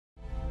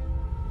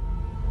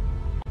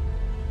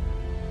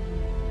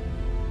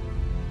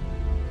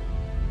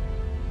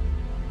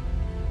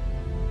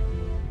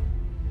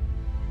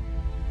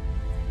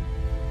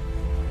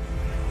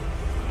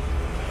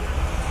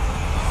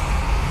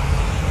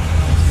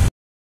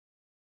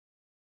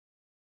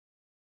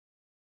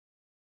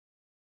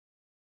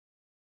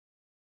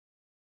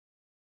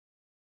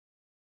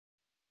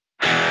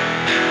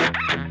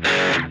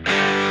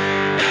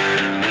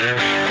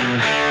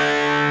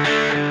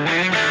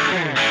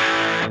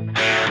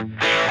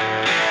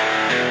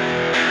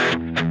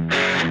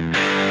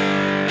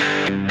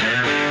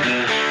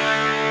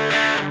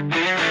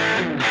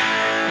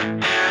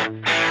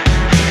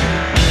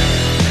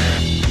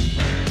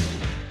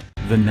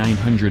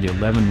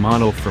911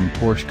 model from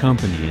Porsche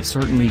company is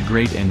certainly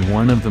great and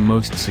one of the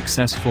most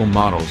successful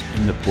models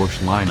in the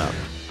Porsche lineup.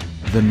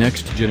 The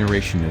next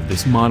generation of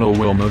this model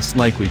will most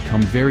likely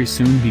come very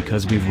soon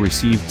because we've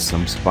received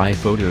some spy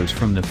photos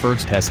from the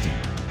first testing.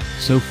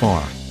 So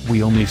far,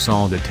 we only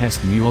saw the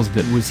test mules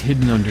that was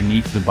hidden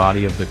underneath the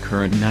body of the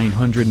current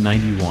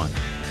 991.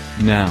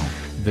 Now,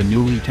 the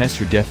newly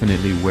tester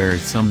definitely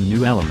wears some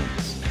new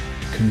elements.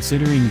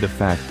 Considering the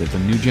fact that the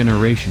new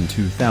generation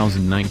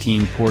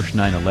 2019 Porsche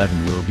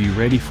 911 will be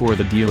ready for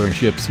the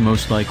dealerships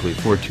most likely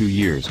for 2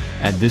 years,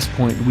 at this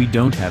point we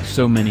don't have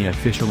so many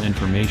official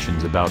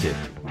informations about it.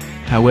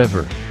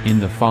 However, in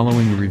the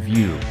following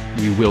review,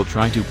 we will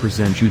try to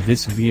present you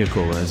this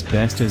vehicle as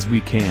best as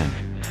we can.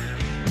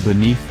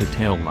 Beneath the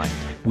taillight,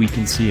 we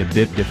can see a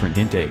bit different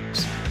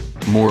intakes.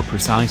 More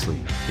precisely,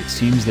 it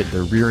seems that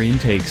the rear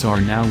intakes are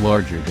now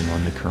larger than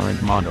on the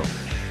current model.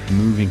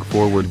 Moving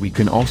forward, we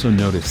can also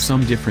notice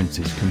some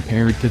differences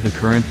compared to the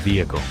current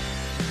vehicle.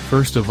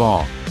 First of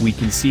all, we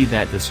can see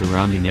that the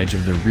surrounding edge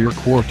of the rear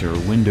quarter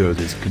windows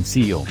is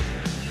concealed.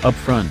 Up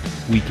front,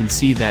 we can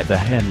see that the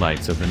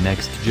headlights of the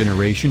next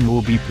generation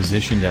will be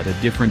positioned at a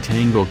different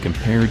angle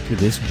compared to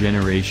this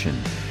generation.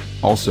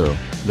 Also,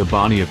 the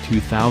body of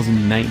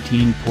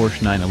 2019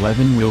 Porsche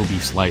 911 will be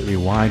slightly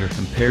wider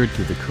compared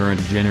to the current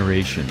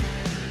generation.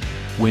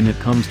 When it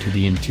comes to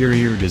the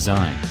interior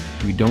design,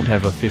 we don't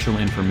have official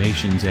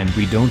informations and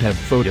we don't have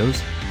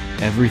photos.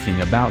 Everything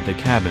about the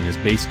cabin is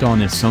based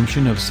on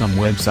assumption of some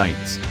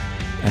websites.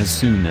 As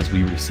soon as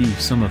we receive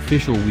some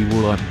official we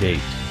will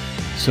update.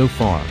 So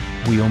far,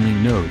 we only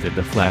know that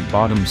the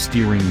flat-bottom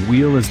steering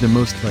wheel is the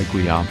most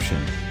likely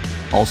option.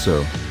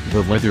 Also,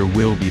 the leather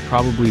will be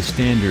probably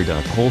standard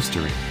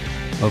upholstery.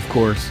 Of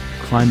course,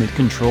 climate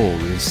control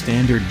is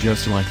standard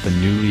just like the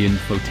new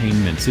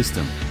infotainment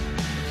system.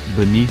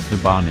 Beneath the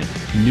bonnet,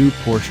 new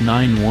Porsche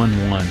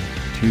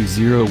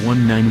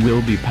 911-2019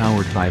 will be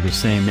powered by the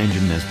same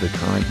engine as the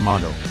current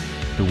model.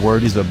 The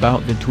word is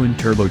about the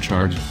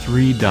twin-turbocharged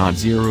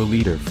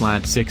 3.0-liter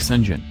flat-six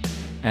engine.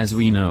 As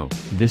we know,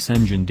 this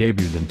engine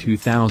debuted in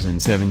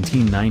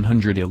 2017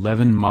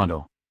 911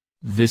 model.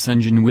 This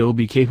engine will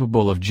be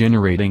capable of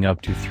generating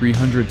up to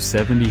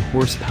 370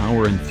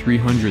 horsepower and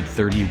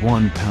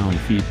 331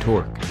 pound-feet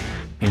torque.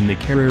 In the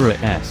Carrera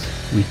S,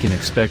 we can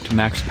expect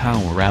max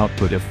power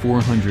output of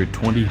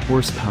 420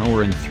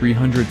 horsepower and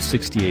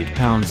 368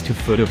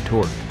 pounds-to-foot of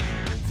torque.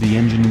 The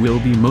engine will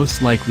be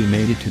most likely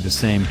mated to the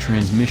same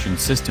transmission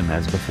system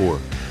as before.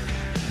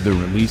 The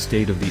release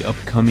date of the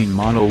upcoming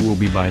model will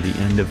be by the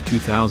end of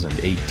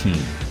 2018.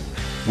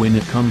 When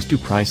it comes to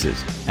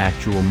prices,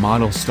 actual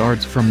model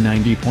starts from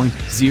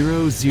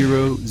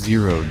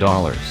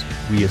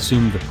 $90,000. We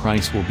assume the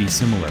price will be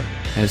similar.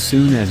 As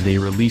soon as they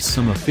release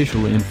some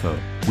official info,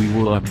 we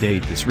will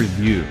update this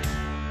review.